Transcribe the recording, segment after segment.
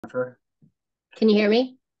Jennifer? Can you hear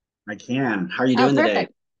me? I can. How are you Oh, doing today?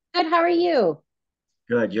 perfect. Good. How are you?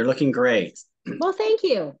 Good. You're looking great. Well, thank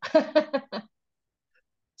you.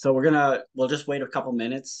 So we'll just wait a couple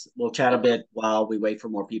minutes. We'll chat a Okay. bit while we wait for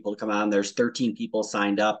more people to come on. There's 13 people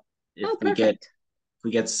signed up. If Oh, we get perfect. if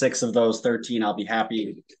we get six of those 13, I'll be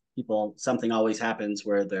happy. Something always happens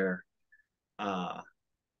where uh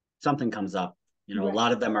something comes up. A Right.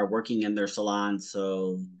 lot of them are working in their salon,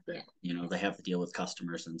 so Yeah. they have to deal with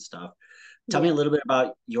customers and stuff. Tell me a Yeah. little bit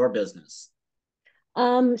about your business.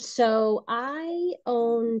 So I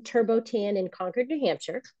own Turbo Tan in Concord, New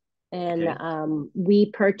Hampshire, and Okay.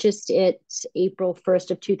 we purchased it April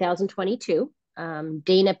 1st of 2022.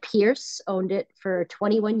 Dana Pierce owned it for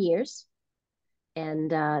 21 years,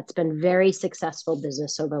 and it's been very successful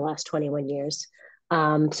business over the last 21 years.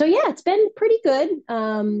 So yeah, it's been pretty good.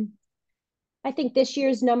 I think this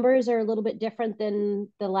year's numbers are a little bit different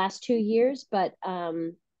than the last 2 years, but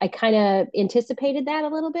I kind of anticipated that a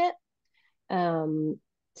little bit. Um,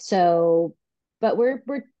 so, but we're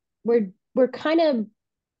kind of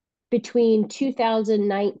between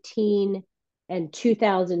 2019 and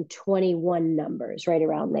 2021 numbers, right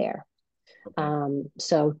around there. Okay.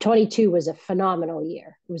 So 22 was a phenomenal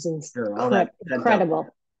year. It was Sure. All that pent up, incredible.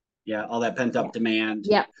 yeah, all that pent Yeah. up demand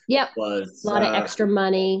Yep. Yep. A was lot of extra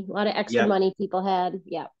money. A lot of extra yep, money people had.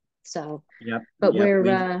 Yep. So, yep, but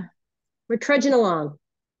yep. we're trudging along.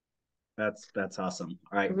 That's awesome.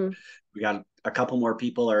 All right. Hmm. We got a couple more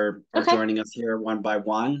people are Okay. joining us here one by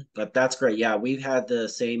one, but that's great. Yeah, we've had the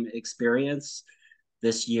same experience.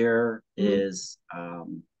 This year Hmm. is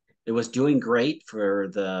it was doing great for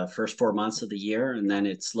the first 4 months of the year, and then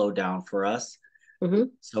it slowed down for us. Hmm.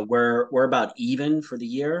 So we're about even for the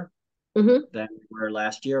year Hmm. than we were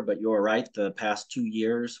last year, but you're right. The past 2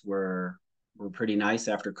 years were pretty nice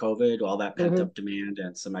after COVID. All that pent Hmm. up demand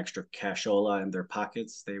and some extra cashola in their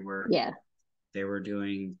pockets. Yeah. They were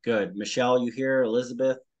doing good. Michelle, you here?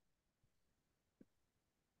 Elizabeth?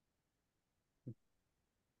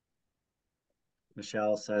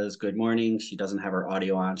 Michelle says good morning. She doesn't have her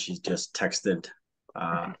audio on. She's just uh,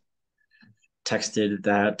 Okay. texted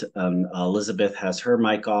that. Elizabeth has her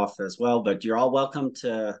mic off as well, but you're all welcome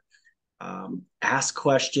to ask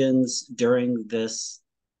questions during this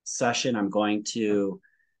session. I'm going to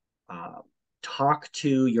uh, talk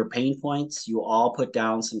to your pain points. You all put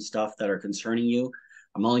down some stuff that are concerning you.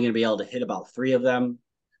 I'm only going to be able to hit about three of them.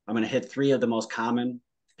 I'm going to hit three of the most common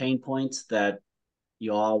pain points that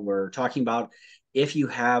you all were talking about. If you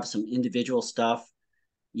have some individual stuff,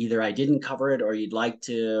 either I didn't cover it or you'd like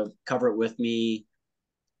to cover it with me,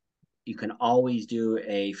 you can always do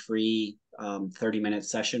a free 30-minute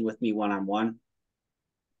session with me one on one.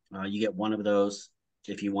 You get one of those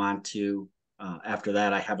if you want to. After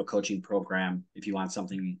that, I have a coaching program if you want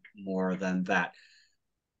something more than that.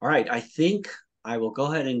 All right, I think I will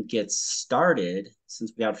go ahead and get started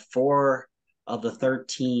since we have four of the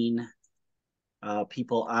 13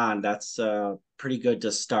 people on. That's pretty good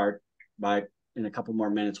to start. By in a couple more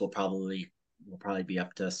minutes, we'll probably be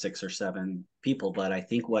up to 6 or 7 people. But I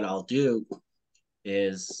think what I'll do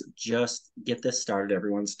is just get this started.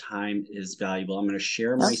 Everyone's time is valuable. I'm going to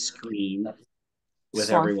share my Yep. screen with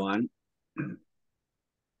Sure. everyone.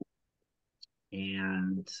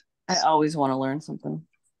 And I always want to learn something.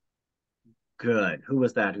 good. Who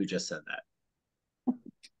was that who just said that?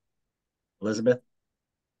 Elizabeth?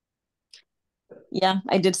 Yeah,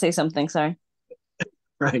 I did say something. Sorry.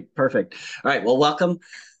 Right. Perfect. All right. Well, welcome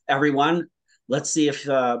everyone. Let's see if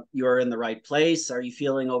you're in the right place. Are you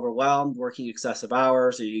feeling overwhelmed, working excessive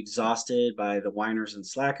hours? Are you exhausted by the whiners and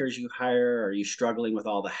slackers you hire? Are you struggling with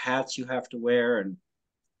all the hats you have to wear? And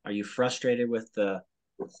are you frustrated with the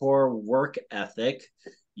poor work ethic?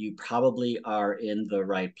 You probably are in the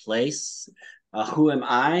right place. Who am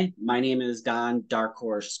I? My name is Don Dark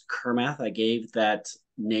Horse Kermath. I gave that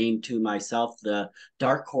name to myself. The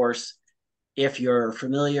Dark Horse, if you're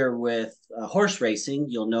familiar with horse racing,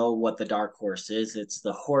 you'll know what the Dark Horse is. It's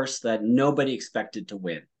the horse that nobody expected to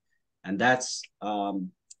win. And that's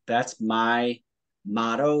my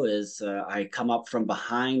motto is I come up from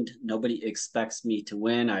behind. Nobody expects me to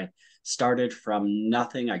win. I started from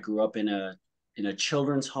nothing. I grew up in a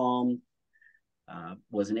children's home,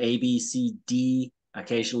 was an A, B, C, D,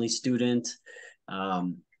 occasionally student,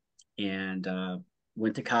 um, and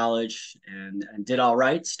went to college and did all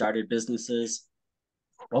right. Started businesses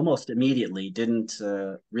almost immediately. Didn't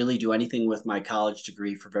really do anything with my college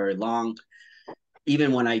degree for very long.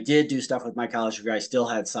 even when I did do stuff with my college degree, I still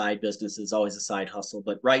had side businesses, always a side hustle.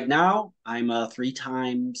 But right now, I'm a 3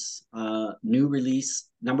 times new release,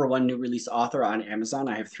 #1 new release author on Amazon.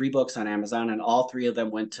 I have 3 books on Amazon, and all 3 of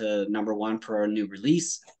them went to #1 for a new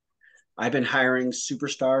release. I've been hiring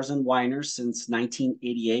superstars and whiners since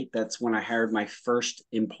 1988. That's when I hired my first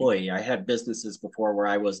employee. I had businesses before where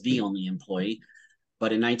I was the only employee,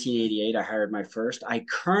 but in 1988, I hired my first. I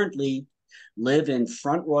currently live in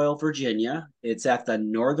Front Royal, Virginia. It's at the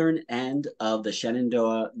northern end of the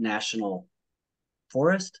Shenandoah National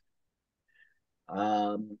Forest.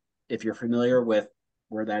 If you're familiar with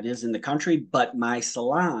where that is in the country, but my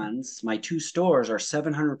salons, my 2 stores are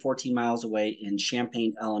 714 miles away in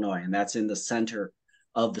Champaign, Illinois, and that's in the center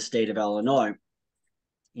of the state of Illinois.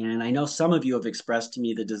 And I know some of you have expressed to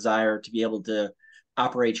me the desire to be able to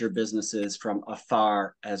operate your businesses from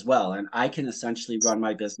afar as well. And I can essentially run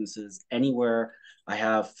my businesses anywhere I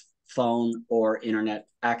have phone or internet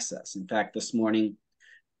access. In fact, this morning,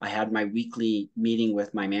 I had my weekly meeting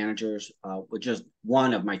with my managers, with just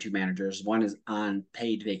one of my 2 managers. One is on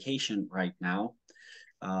paid vacation right now.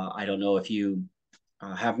 I don't know if you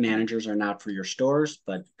have managers or not for your stores,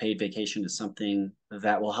 but paid vacation is something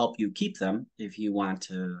that will help you keep them if you want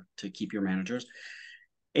to keep your managers.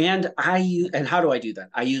 And how do I do that?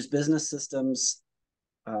 I use business systems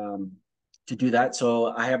to do that. So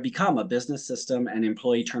I have become a business system and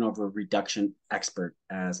employee turnover reduction expert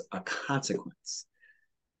as a consequence.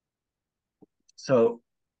 So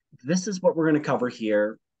this is what we're going to cover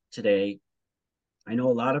here today. I know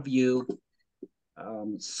a lot of you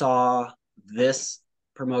saw this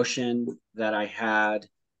promotion that I had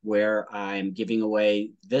where I'm giving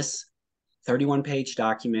away this 31-page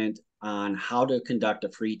document on how to conduct a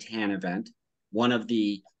free tan event. One of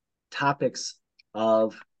the topics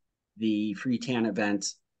of the free tan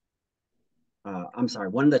event,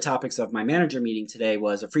 one of the topics of my manager meeting today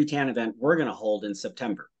was a free tan event we're going to hold in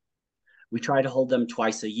September. We try to hold them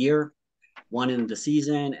twice a year, one in the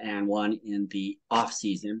season and one in the off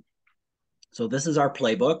season. So this is our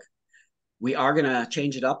playbook. We are going to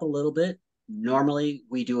change it up a little bit. Normally,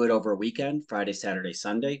 we do it over a weekend, Friday, Saturday,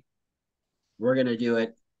 Sunday. We're going to do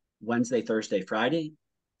it Wednesday, Thursday, Friday,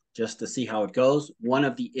 just to see how it goes. One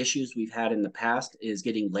of the issues we've had in the past is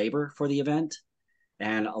getting labor for the event,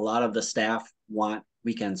 and a lot of the staff want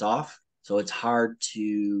weekends off. So it's hard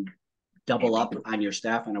to double up on your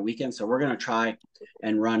staff on a weekend. So we're going to try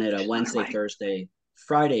and run it a Wednesday, Thursday,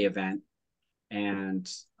 Friday event and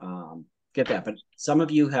get that. But some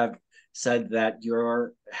of you have said that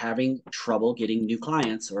you're having trouble getting new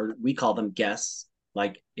clients, or we call them guests,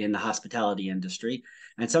 like in the hospitality industry.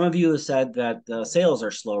 And some of you have said that the sales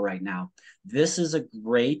are slow right now. This is a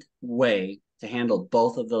great way to handle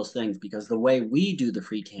both of those things, because the way we do the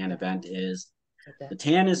free tan event is the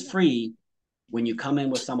tan is free when you come in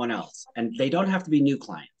with someone else, and they don't have to be new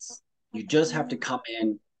clients. You just have to come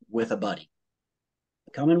in with a buddy.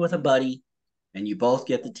 Come in with a buddy and you both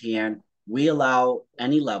get the tan. We allow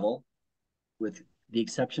any level with the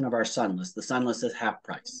exception of our sunless. The sunless is half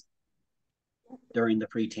price during the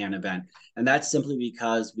free tan event. And that's simply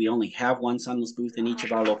because we only have one sunless booth in each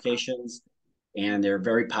of our locations, and they're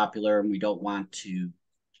very popular, and we don't want to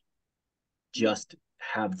just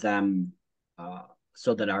have them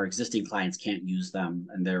so that our existing clients can't use them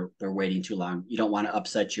and they're waiting too long. You don't want to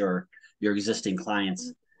upset your existing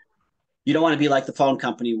clients. You don't want to be like the phone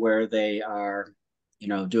company where they are,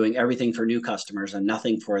 doing everything for new customers and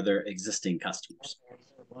nothing for their existing customers.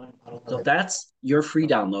 So that's your free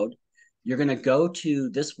download. You're going to go to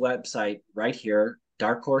this website right here,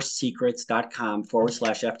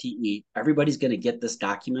 darkhorsesecrets.com/FTE. Everybody's going to get this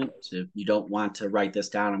document. So if you don't want to write this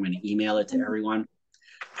down, I'm going to email it to everyone.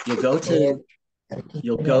 You'll go to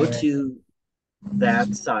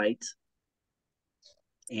that site,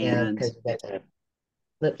 and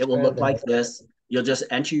it will look like this. You'll just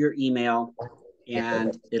enter your email,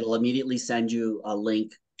 and it'll immediately send you a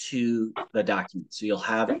link to the document. So you'll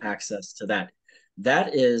have access to that.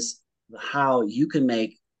 That is how you can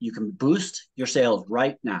boost your sales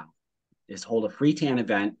right now, is hold a free tan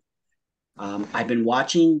event. I've been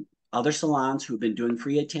watching other salons who've been doing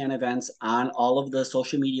free tan events on all of the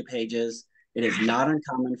social media pages. It is not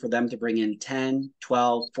uncommon for them to bring in $10,000,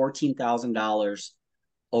 $12,000, $14,000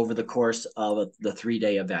 over the course of the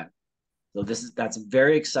 3-day event. So that's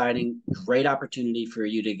very exciting, great opportunity for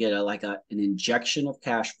you to get an injection of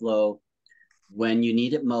cash flow when you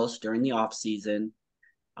need it most during the off season.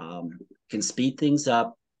 Can speed things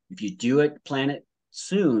up. If you do it, plan it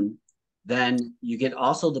soon, then you get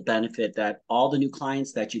also the benefit that all the new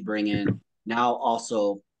clients that you bring in now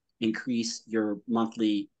also increase your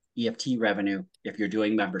monthly EFT revenue if you're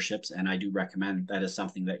doing memberships, and I do recommend that is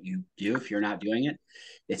something that you do if you're not doing it.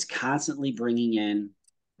 It's constantly bringing in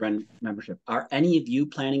membership. Are any of you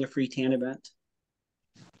planning a free tan event?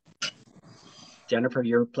 Jennifer,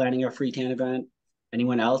 you're planning a free tan event.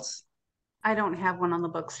 Anyone else? I don't have one on the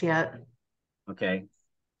books yet. Okay.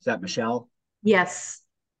 Is that Michelle? Yes.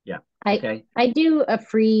 Yeah. Okay. I do a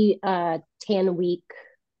free tan week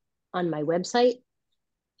on my website.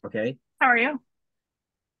 Okay. How are you?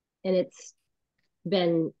 And it's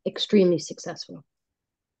been extremely successful.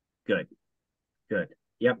 Good. Good.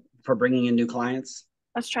 Yep. For bringing in new clients.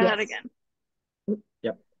 Let's try that again.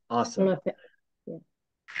 Yep. Awesome. Yeah. Okay.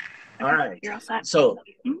 All right. You're all set. So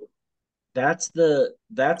that's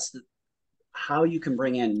how you can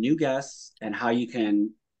bring in new guests and how you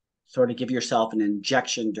can sort of give yourself an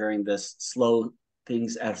injection during this slow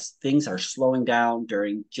things as things are slowing down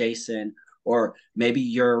during Jason, or maybe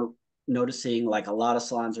you're noticing, like a lot of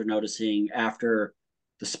salons are noticing, after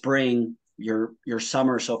the spring, your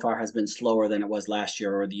summer so far has been slower than it was last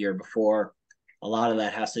year or the year before. A lot of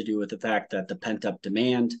that has to do with the fact that the pent-up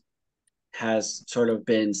demand has sort of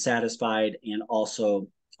been satisfied, and also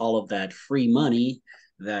all of that free money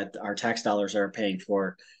that our tax dollars are paying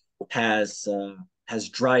for has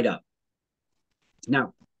dried up.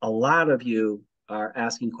 Now, a lot of you are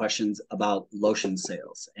asking questions about lotion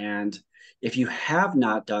sales, and if you have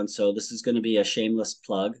not done so, this is going to be a shameless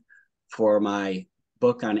plug for my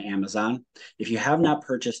book on Amazon. If you have not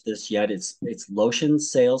purchased this yet, it's Lotion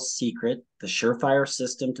Sales Secret, the Surefire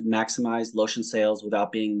System to Maximize Lotion Sales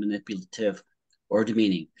Without Being Manipulative or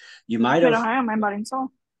Demeaning. You might have. Ohio, my body and soul.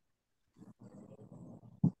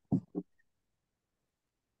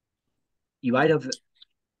 You might have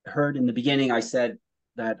heard in the beginning I said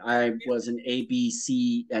that I was an A, B,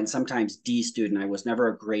 C, and sometimes D student. I was never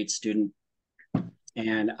a great student.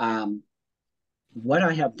 And what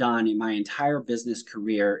I have done in my entire business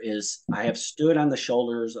career is I have stood on the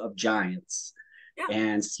shoulders of giants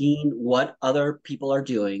and seen what other people are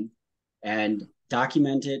doing and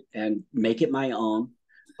document it and make it my own.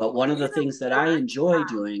 But one of the things that I enjoy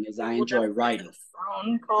doing is I enjoy writing.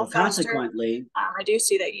 So consequently, I do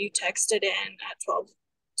see that you texted in at 12,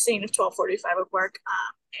 seeing if 12:45 would work.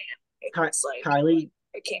 And it looks like Kylie,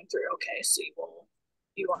 it came through okay. So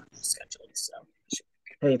you are scheduled. So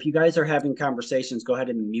hey, if you guys are having conversations, go ahead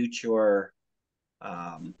and mute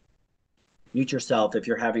yourself if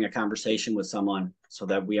you're having a conversation with someone, so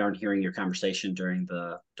that we aren't hearing your conversation during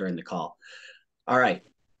the call. All right,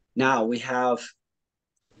 now we have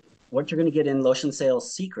what you're going to get in Lotion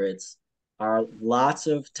Sales Secrets are lots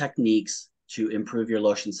of techniques to improve your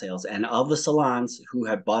lotion sales. And of the salons who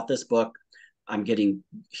have bought this book, I'm getting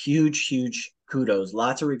huge kudos,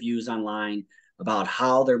 lots of reviews online about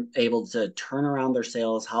how they're able to turn around their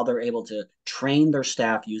sales, how they're able to train their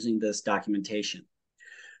staff using this documentation.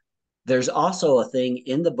 There's also a thing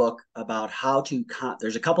in the book about how to,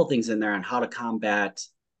 there's a couple things in there on how to combat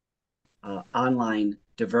online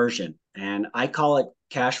diversion. And I call it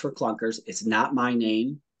cash for clunkers. It's not my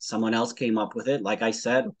name. Someone else came up with it. Like I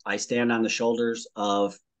said, I stand on the shoulders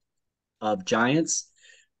of giants.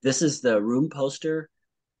 This is the room poster.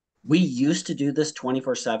 We used to do this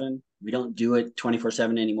 24/7. We don't do it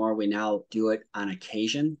 24/7 anymore. We now do it on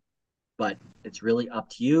occasion, but it's really up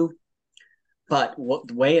to you. But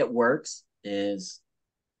the way it works is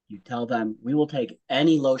you tell them, we will take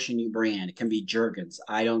any lotion you bring in. It can be Jergens.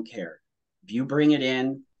 I don't care. If you bring it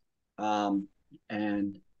in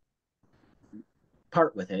and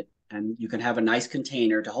part with it, and you can have a nice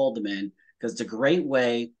container to hold them in, because it's a great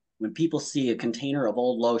way when people see a container of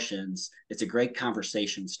old lotions, it's a great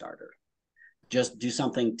conversation starter. Just do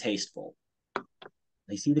something tasteful.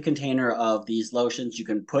 They see the container of these lotions, you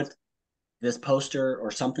can put this poster or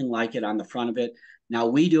something like it on the front of it. Now,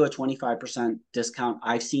 we do a 25% discount.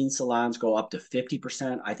 I've seen salons go up to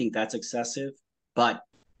 50%. I think that's excessive, but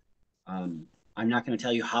I'm not going to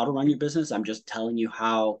tell you how to run your business. I'm just telling you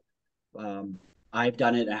how I've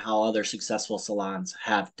done it and how other successful salons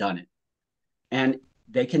have done it. And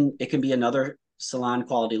it can be another salon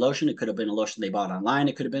quality lotion. It could have been a lotion they bought online.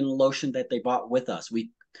 It could have been a lotion that they bought with us.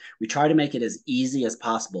 We try to make it as easy as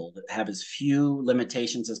possible, have as few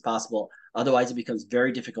limitations as possible. Otherwise, it becomes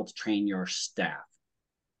very difficult to train your staff.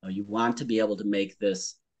 You want to be able to make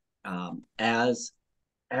this as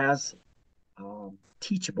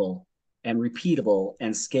teachable and repeatable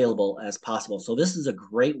and scalable as possible. So this is a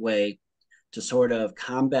great way to sort of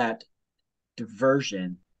combat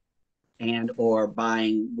diversion and or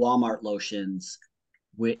buying Walmart lotions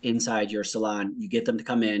inside your salon. You get them to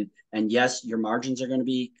come in, and yes, your margins are going to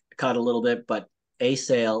be cut a little bit, but a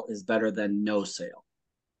sale is better than no sale.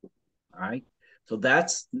 All right. So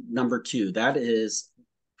that's number 2.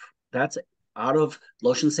 That's out of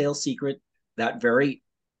Lotion Sales Secret. That very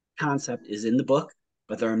concept is in the book,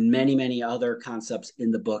 but there are many, many other concepts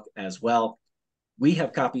in the book as well. We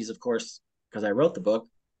have copies, of course, because I wrote the book,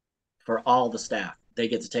 for all the staff. They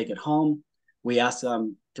get to take it home. We ask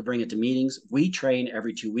them to bring it to meetings. We train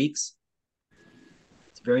every 2 weeks.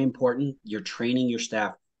 It's very important. You're training your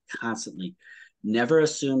staff constantly. Never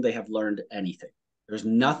assume they have learned anything. There's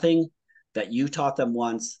nothing that you taught them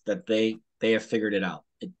once that they have figured it out.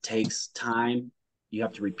 It takes time. You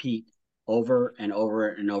have to repeat over and over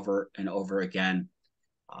and over and over again.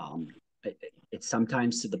 It's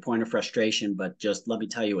sometimes to the point of frustration, but just let me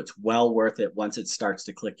tell you, it's well worth it once it starts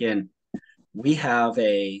to click in. We have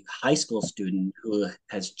a high school student who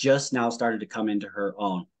has just now started to come into her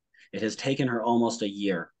own. It has taken her almost a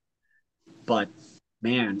year, but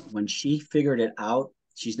man, when she figured it out,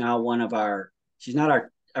 she's now one of our, she's not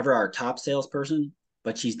ever our top salesperson,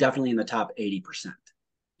 but she's definitely in the top 80%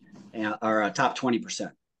 or top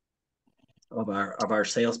 20% of our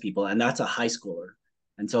salespeople. And that's a high schooler.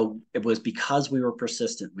 And so it was because we were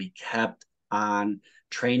persistent. We kept on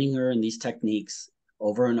training her in these techniques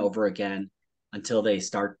over and over again until they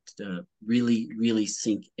start to really, really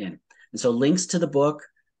sink in. And so links to the book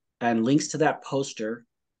and links to that poster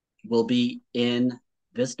will be in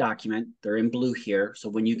this document. They're in blue here. So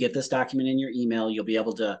when you get this document in your email, you'll be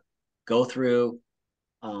able to go through.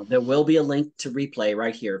 There will be a link to replay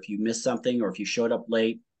right here. If you missed something or if you showed up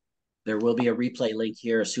late, there will be a replay link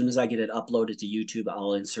here. As soon as I get it uploaded to YouTube,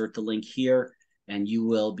 I'll insert the link here and you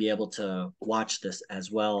will be able to watch this as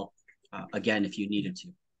well, again, if you needed to.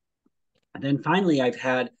 And then finally, I've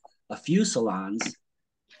had a few salons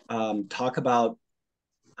talk about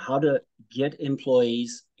how to get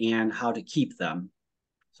employees and how to keep them.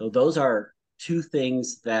 So those are 2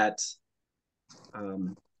 things that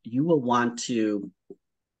you will want to,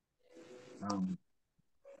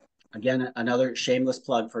 again, another shameless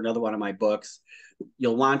plug for another one of my books.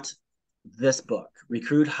 You'll want this book,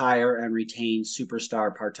 Recruit, Hire, and Retain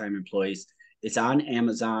Superstar Part-Time Employees. It's on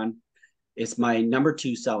Amazon. It's my number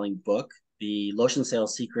 2 selling book. The Lotion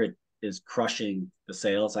Sales Secret is crushing the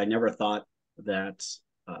sales. I never thought that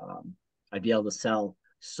I'd be able to sell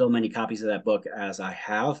so many copies of that book as I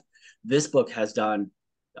have. This book has done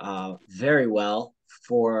very well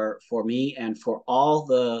for me and for all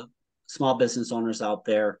the small business owners out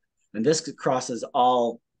there. And this crosses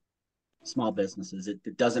all small businesses.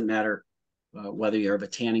 It doesn't matter whether you're a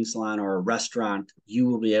tanning salon or a restaurant, you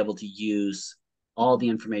will be able to use all the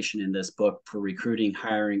information in this book for recruiting,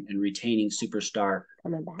 hiring, and retaining superstar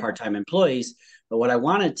part-time employees. But what I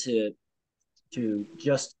wanted to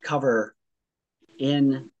just cover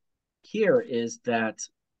in here is that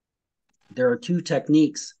there are 2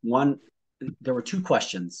 techniques. There were 2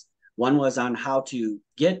 questions. One was on how to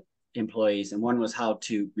get employees and one was how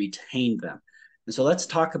to retain them. And so let's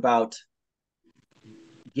talk about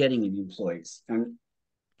getting employees. And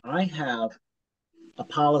I have a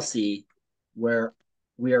policy where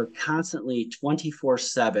we are constantly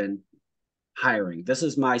 24/7 hiring. This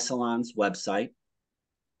is my salon's website.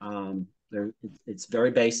 It's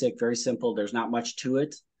very basic, very simple. There's not much to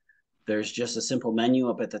it. There's just a simple menu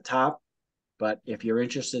up at the top. But if you're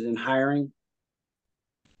interested in hiring,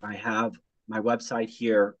 I have my website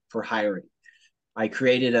here for hiring. I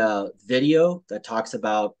created a video that talks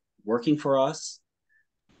about working for us.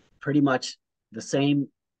 Pretty much the same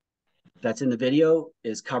that's in the video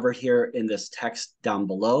is covered here in this text down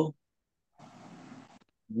below.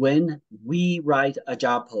 When we write a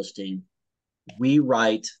job posting, we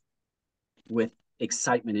write with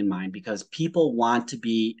excitement in mind because people want to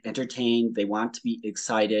be entertained. They want to be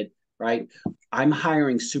excited, right? I'm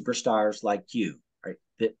hiring superstars like you, right?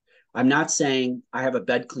 I'm not saying I have a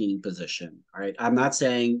bed cleaning position, right? I'm not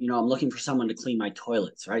saying, I'm looking for someone to clean my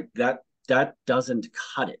toilets, right? That doesn't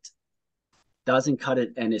cut it. Doesn't cut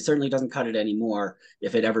it, and it certainly doesn't cut it anymore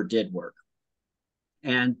if it ever did work.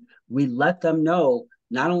 And we let them know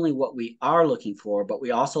not only what we are looking for, but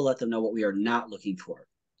we also let them know what we are not looking for.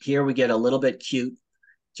 Here we get a little bit cute.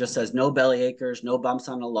 Just says no belly acres, no bumps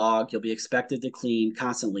on the log. You'll be expected to clean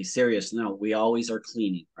constantly. Serious. No, we always are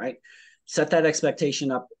cleaning, right? Set that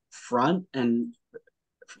expectation up front and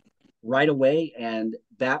right away, and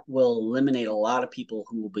that will eliminate a lot of people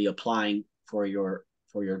who will be applying for your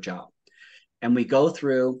job. And we go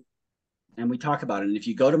through and we talk about it. And if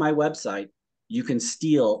you go to my website, you can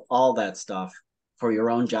steal all that stuff for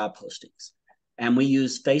your own job postings. And we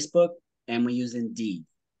use Facebook and we use Indeed.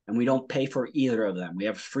 And we don't pay for either of them. We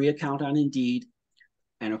have a free account on Indeed.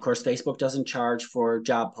 And of course, Facebook doesn't charge for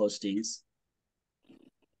job postings.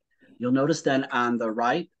 You'll notice then on the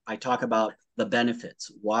right, I talk about the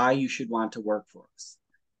benefits, why you should want to work for us.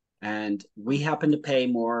 And we happen to pay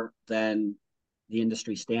more than the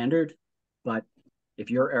industry standard, but if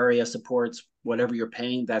your area supports whatever you're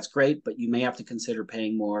paying, that's great, but you may have to consider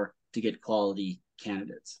paying more to get quality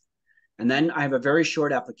candidates. And then I have a very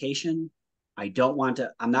short application. I don't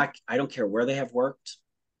care where they have worked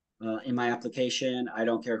in my application. I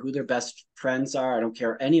don't care who their best friends are. I don't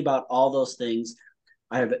care any about all those things.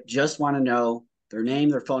 Just want to know their name,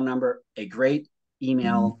 their phone number, a great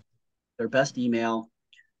email, their best email,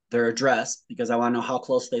 their address, because I want to know how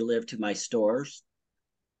close they live to my stores,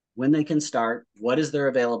 when they can start, what is their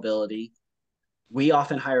availability. We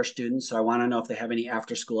often hire students, so I want to know if they have any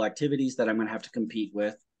after-school activities that I'm going to have to compete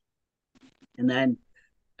with. And then,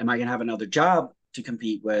 am I going to have another job to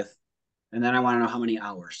compete with? And then I want to know how many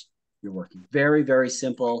hours you're working. Very, very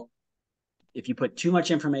simple. If you put too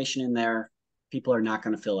much information in there, people are not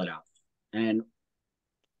going to fill it out. And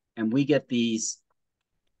we get these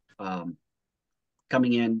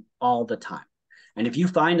coming in all the time. And if you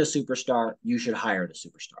find a superstar, you should hire the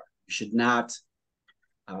superstar. You should not,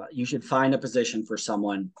 you should find a position for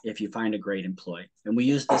someone if you find a great employee. And we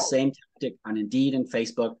use the same tactic on Indeed and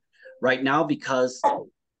Facebook. Right now, because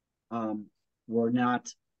we're not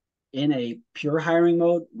in a pure hiring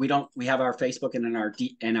mode, we have our Facebook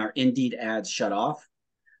and our Indeed ads shut off,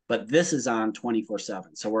 but this is on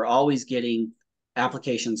 24/7. So we're always getting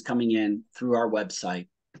applications coming in through our website.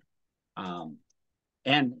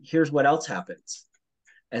 And here's what else happens.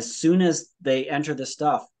 As soon as they enter the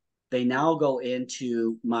stuff, they now go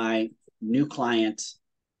into my new client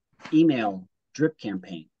email drip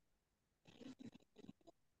campaign.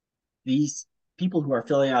 These people who are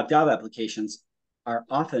filling out job applications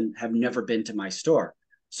have never been to my store.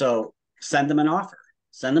 So send them an offer.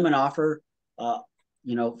 Send them an offer.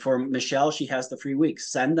 For Michelle, she has the free week.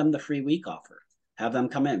 Send them the free week offer. Have them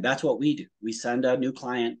come in. That's what we do. We send a new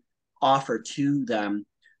client offer to them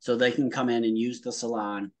so they can come in and use the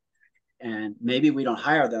salon. And maybe we don't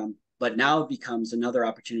hire them, but now it becomes another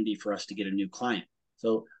opportunity for us to get a new client.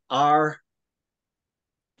 So our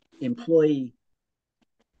employee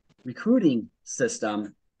recruiting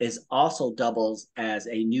system is also doubles as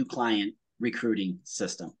a new client recruiting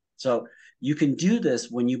system. So you can do this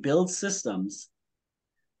when you build systems.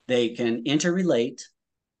 They can interrelate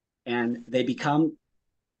and they become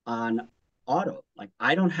on auto. Like,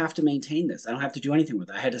 I don't have to maintain this. I don't have to do anything with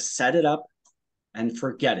it. I had to set it up and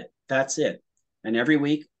forget it. That's it. And every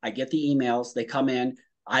week I get the emails, they come in,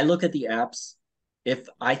 I look at the apps. If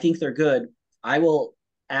I think they're good, I will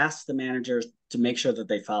ask the managers to make sure that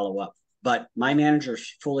they follow up. But my manager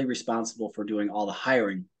is fully responsible for doing all the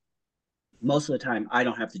hiring. Most of the time, I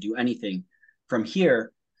don't have to do anything from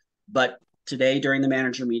here. But today during the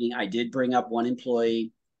manager meeting, I did bring up one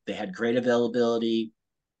employee. They had great availability.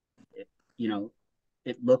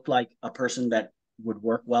 It looked like a person that would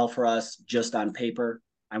work well for us just on paper.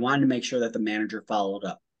 I wanted to make sure that the manager followed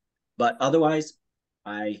up. But otherwise,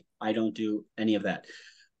 I don't do any of that.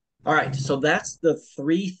 All right, so that's the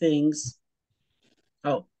three things.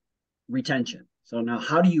 Oh, retention. So now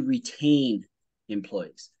how do you retain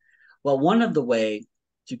employees? Well, one of the way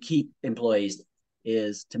to keep employees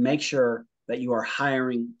is to make sure that you are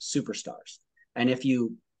hiring superstars. And if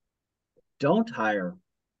you don't hire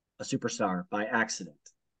a superstar by accident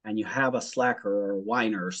and you have a slacker or a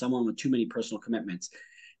whiner or someone with too many personal commitments,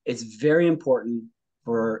 it's very important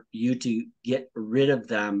for you to get rid of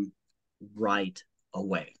them right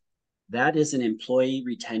away. That is an employee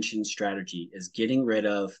retention strategy, is getting rid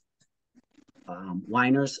of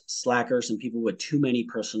whiners, slackers, and people with too many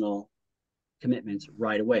personal commitments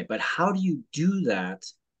right away. But how do you do that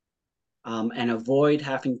and avoid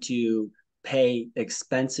having to pay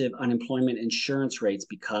expensive unemployment insurance rates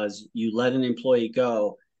because you let an employee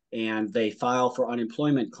go and they file for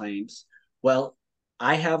unemployment claims? Well,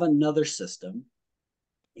 I have another system.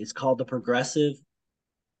 It's called the progressive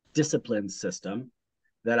discipline system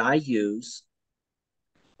that I use.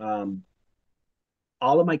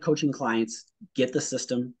 All of my coaching clients get the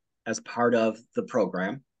system as part of the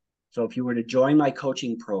program. So if you were to join my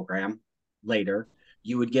coaching program later,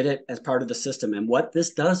 you would get it as part of the system. And what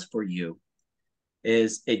this does for you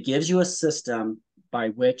is it gives you a system by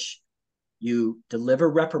which you deliver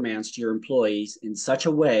reprimands to your employees in such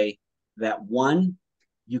a way that, one,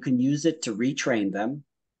 you can use it to retrain them.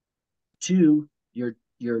 Two,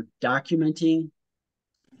 you're documenting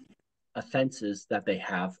offenses that they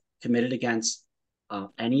have committed against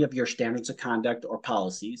any of your standards of conduct or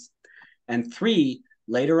policies. And three,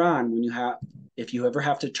 later on, if you ever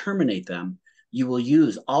have to terminate them, you will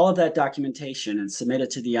use all of that documentation and submit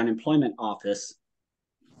it to the unemployment office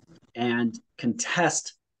and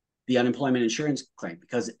contest the unemployment insurance claim.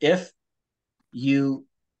 Because if you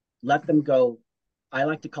let them go, I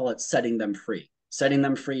like to call it setting them free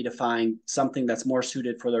to find something that's more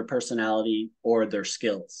suited for their personality or their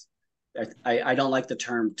skills. I don't like the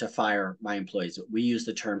term to fire my employees. We use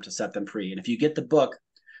the term to set them free. And if you get the book,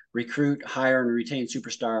 Recruit, Hire, and Retain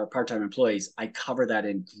Superstar Part-Time Employees, I cover that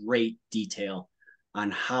in great detail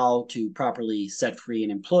on how to properly set free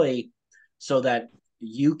an employee so that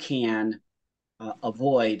you can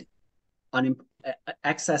avoid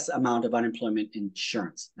excess amount of unemployment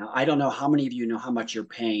insurance. Now, I don't know how many of you know how much you're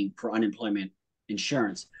paying for unemployment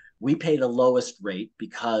insurance. We pay the lowest rate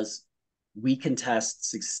because we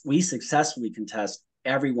successfully contest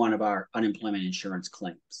every one of our unemployment insurance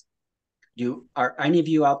claims. Are any of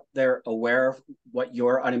you out there aware of what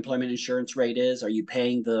your unemployment insurance rate is? Are you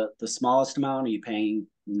paying the smallest amount? Are you paying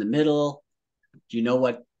in the middle? Do you know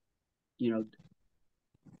what,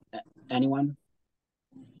 anyone?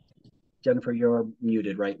 Jennifer, you're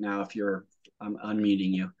muted right now. I'm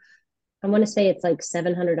unmuting you. I want to say it's like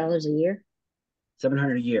 $700 a year.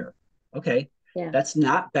 $700 a year. Okay. Yeah. That's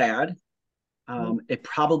not bad. It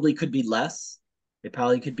probably could be less. It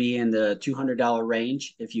probably could be in the $200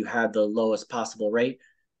 range if you had the lowest possible rate.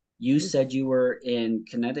 You said you were in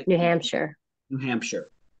Connecticut? New Hampshire. New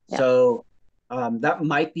Hampshire. Yeah. So that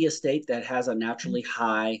might be a state that has a naturally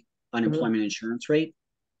high unemployment insurance rate,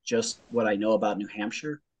 just what I know about New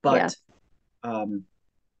Hampshire. But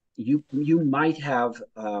you might have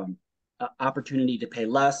an opportunity to pay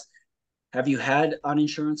less. Have you had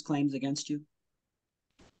uninsurance claims against you?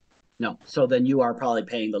 No. So then you are probably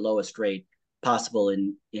paying the lowest rate possible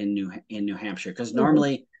in New Hampshire, because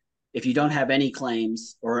normally if you don't have any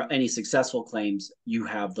claims or any successful claims, you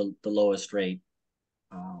have the lowest rate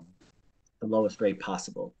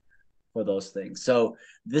possible for those things. So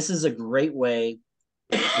this is a great way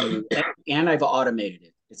to, and I've automated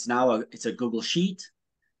it. It's a Google Sheet.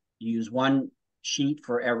 You use one sheet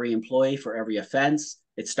for every employee, for every offense.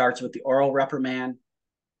 It starts with the oral reprimand.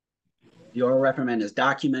 The oral reprimand is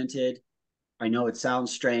documented. I know it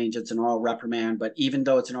sounds strange, it's an oral reprimand, but even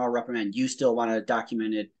though it's an oral reprimand, you still want a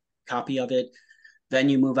documented copy of it. Then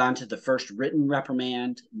you move on to the first written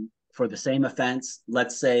reprimand for the same offense.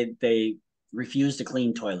 Let's say they refuse to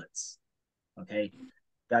clean toilets. Okay,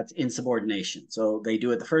 that's insubordination. So they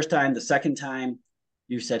do it the first time. The second time,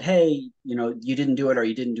 you said, hey, you didn't do it, or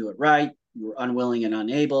you didn't do it right. You were unwilling and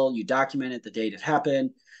unable. You documented the date it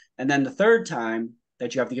happened. And then the third time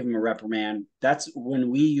that you have to give them a reprimand, that's when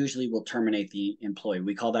we usually will terminate the employee.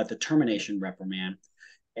 We call that the termination reprimand.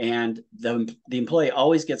 And the employee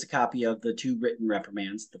always gets a copy of the two written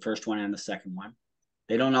reprimands, the first one and the second one.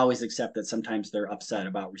 They don't always accept that. Sometimes they're upset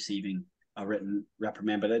about receiving a written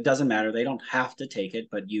reprimand, but it doesn't matter. They don't have to take it,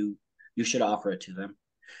 but you should offer it to them.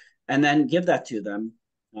 And then give that to them.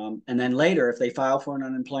 And then later, if they file for an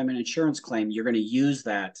unemployment insurance claim, you're going to use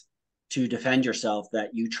that to defend yourself,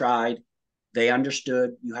 that you tried, they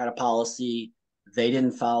understood you had a policy, they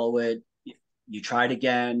didn't follow it, you tried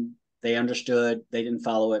again, they understood, they didn't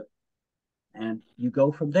follow it, and you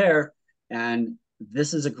go from there. And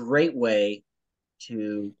this is a great way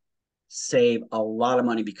to save a lot of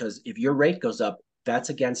money, because if your rate goes up, that's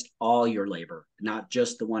against all your labor, not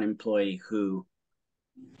just the one employee who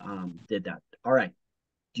did that. All right.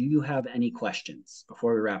 Do you have any questions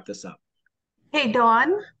before we wrap this up? Hey,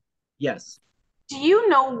 Dawn. Yes. Do you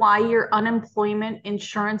know why your unemployment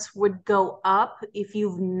insurance would go up if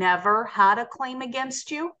you've never had a claim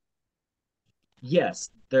against you? Yes,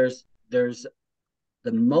 there's the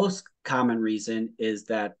most common reason is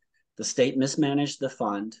that the state mismanaged the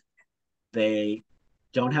fund, they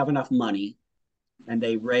don't have enough money, and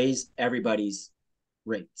they raise everybody's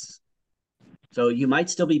rates. So you might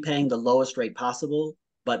still be paying the lowest rate possible,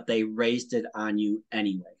 but they raised it on you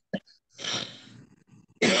anyway.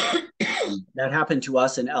 That happened to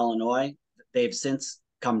us in Illinois. They've since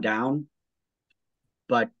come down,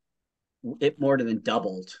 but it more than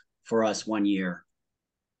doubled for us one year.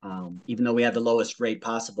 Even though we had the lowest rate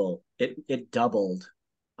possible, it doubled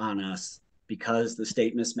on us because the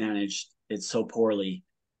state mismanaged it so poorly.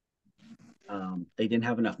 They didn't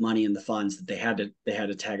have enough money in the funds that they had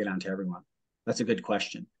to tag it on to everyone. That's a good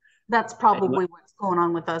question. That's probably what's going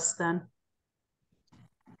on with us then.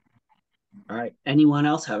 All right. Anyone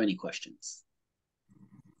else have any questions?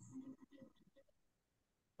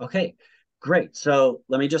 Okay, great. So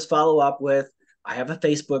let me just follow up with, I have a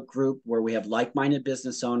Facebook group where we have like-minded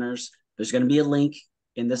business owners. There's going to be a link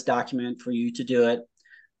in this document for you to do it.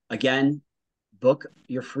 Again, book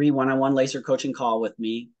your free one-on-one laser coaching call with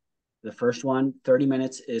me. The first one, 30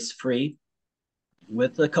 minutes, is free.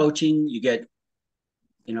 With the coaching, you get,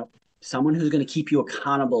 someone who's going to keep you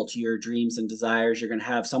accountable to your dreams and desires. You're going to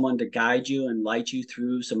have someone to guide you and light you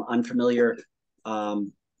through some unfamiliar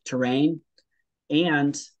terrain.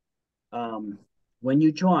 And when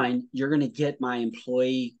you join, you're going to get my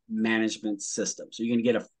employee management system. So you're going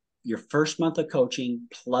to get your first month of coaching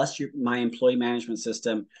plus my employee management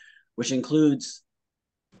system, which includes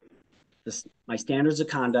my standards of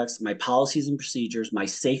conduct, my policies and procedures, my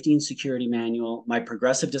safety and security manual, my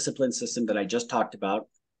progressive discipline system that I just talked about,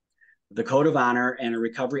 the code of honor, and a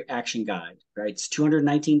recovery action guide. Right? It's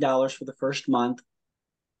 $219 for the first month,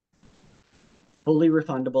 fully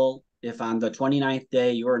refundable. If on the 29th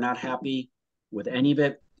day you are not happy with any of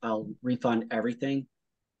it, I'll refund everything.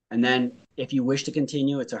 And then if you wish to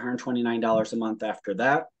continue, it's $129 a month after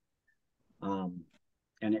that. And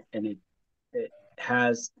it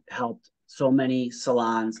has helped so many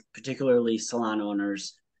salons, particularly salon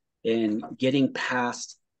owners, in getting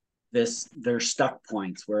past their stuck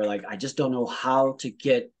points where like, I just don't know how to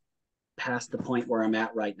get past the point where I'm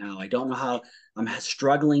at right now. I don't know how. I'm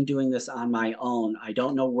struggling doing this on my own. I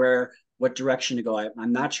don't know what direction to go.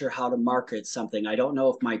 I'm not sure how to market something. I don't know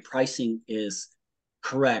if my pricing is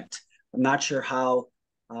correct. I'm not sure how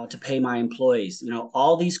to pay my employees.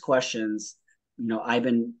 All these questions, I've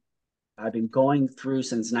been going through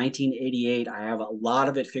since 1988. I have a lot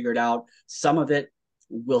of it figured out. Some of it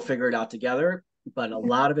we'll figure it out together, but a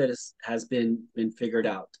lot of it has been figured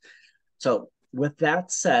out. So with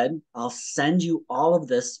that said, I'll send you all of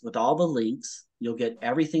this with all the links. You'll get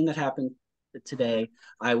everything that happened today.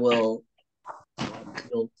 I will.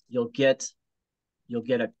 You'll get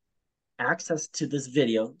access to this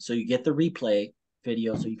video, so you get the replay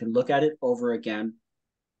video, so you can look at it over again.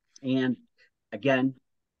 And again,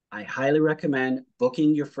 I highly recommend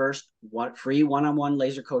booking your first free one-on-one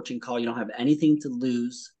laser coaching call. You don't have anything to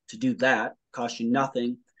lose to do that. Costs you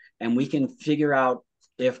nothing, and we can figure out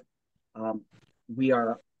if we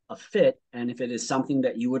are a fit and if it is something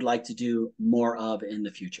that you would like to do more of in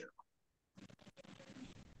the future.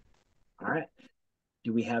 All right.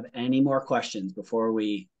 Do we have any more questions before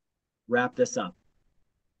we wrap this up?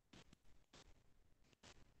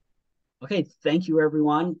 Okay, thank you,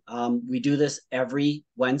 everyone. We do this every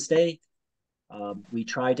Wednesday. We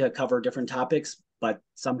try to cover different topics, but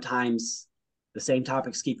sometimes the same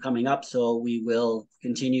topics keep coming up, so we will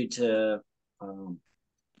continue to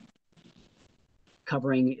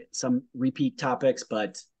covering some repeat topics.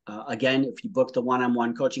 But again, if you book the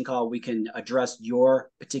one-on-one coaching call, we can address your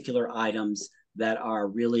particular items that are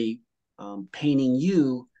really paining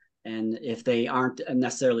you, and if they aren't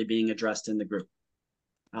necessarily being addressed in the group.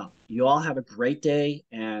 You all have a great day,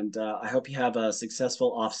 and I hope you have a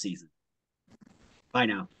successful off season. Bye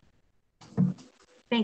now.